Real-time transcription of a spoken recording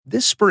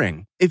This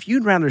spring, if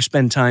you'd rather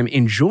spend time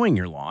enjoying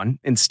your lawn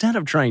instead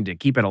of trying to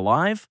keep it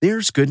alive,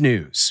 there's good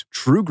news.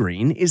 True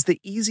Green is the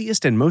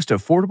easiest and most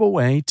affordable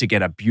way to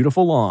get a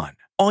beautiful lawn.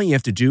 All you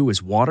have to do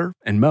is water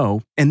and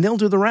mow, and they'll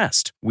do the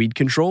rest. Weed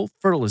control,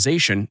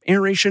 fertilization,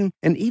 aeration,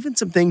 and even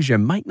some things you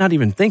might not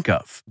even think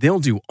of. They'll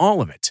do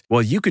all of it,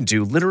 while you can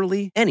do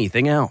literally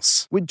anything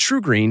else. With True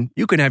Green,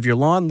 you can have your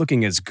lawn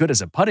looking as good as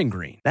a putting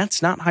green.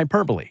 That's not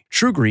hyperbole.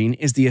 True Green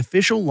is the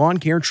official lawn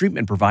care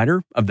treatment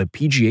provider of the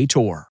PGA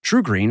Tour.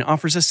 True Green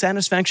offers a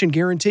satisfaction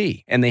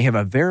guarantee, and they have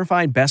a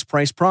verified best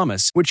price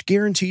promise, which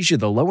guarantees you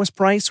the lowest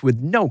price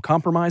with no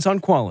compromise on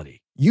quality.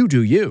 You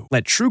do you.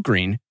 Let True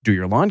Green do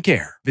your lawn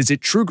care. Visit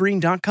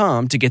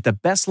truegreen.com to get the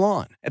best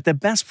lawn at the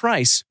best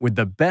price with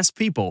the best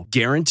people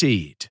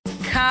guaranteed.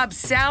 Cobb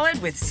salad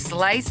with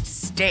sliced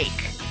steak.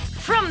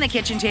 From the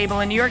kitchen table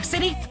in New York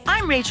City,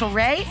 I'm Rachael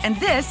Ray, and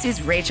this is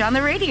Rach on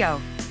the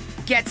Radio.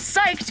 Get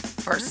psyched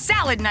for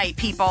salad night,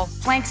 people.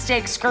 Flank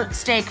steak, skirt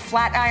steak,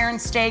 flat iron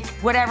steak,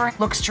 whatever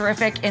looks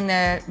terrific in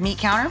the meat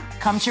counter.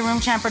 Come to room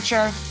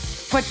temperature.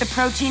 Put the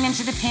protein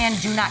into the pan.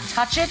 Do not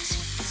touch it.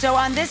 So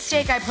on this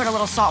steak, I put a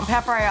little salt and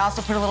pepper. I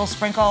also put a little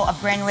sprinkle of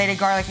granulated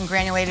garlic and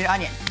granulated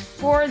onion.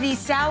 For the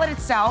salad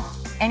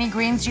itself, any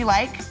greens you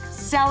like,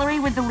 celery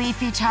with the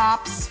leafy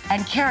tops,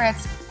 and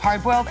carrots,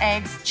 hard-boiled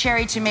eggs,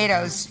 cherry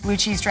tomatoes, blue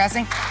cheese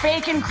dressing,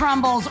 bacon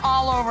crumbles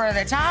all over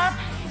the top.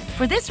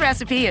 For this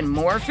recipe and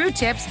more food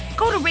tips,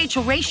 go to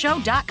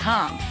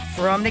RachelRayShow.com.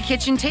 From the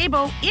kitchen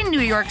table in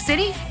New York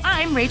City,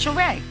 I'm Rachael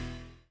Ray.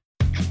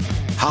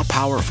 How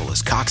powerful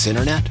is Cox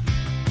Internet?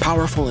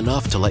 Powerful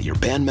enough to let your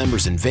band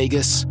members in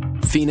Vegas,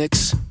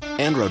 Phoenix,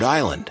 and Rhode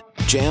Island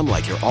jam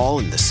like you're all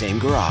in the same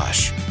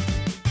garage.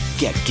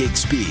 Get gig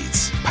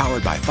speeds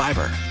powered by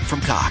fiber from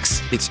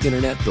Cox. It's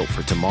internet built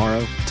for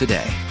tomorrow,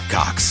 today.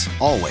 Cox,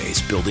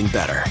 always building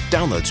better.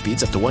 Download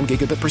speeds up to 1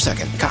 gigabit per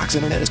second. Cox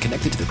Internet is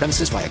connected to the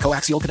premises via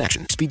coaxial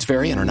connection. Speeds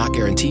vary and are not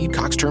guaranteed.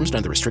 Cox terms and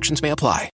other restrictions may apply.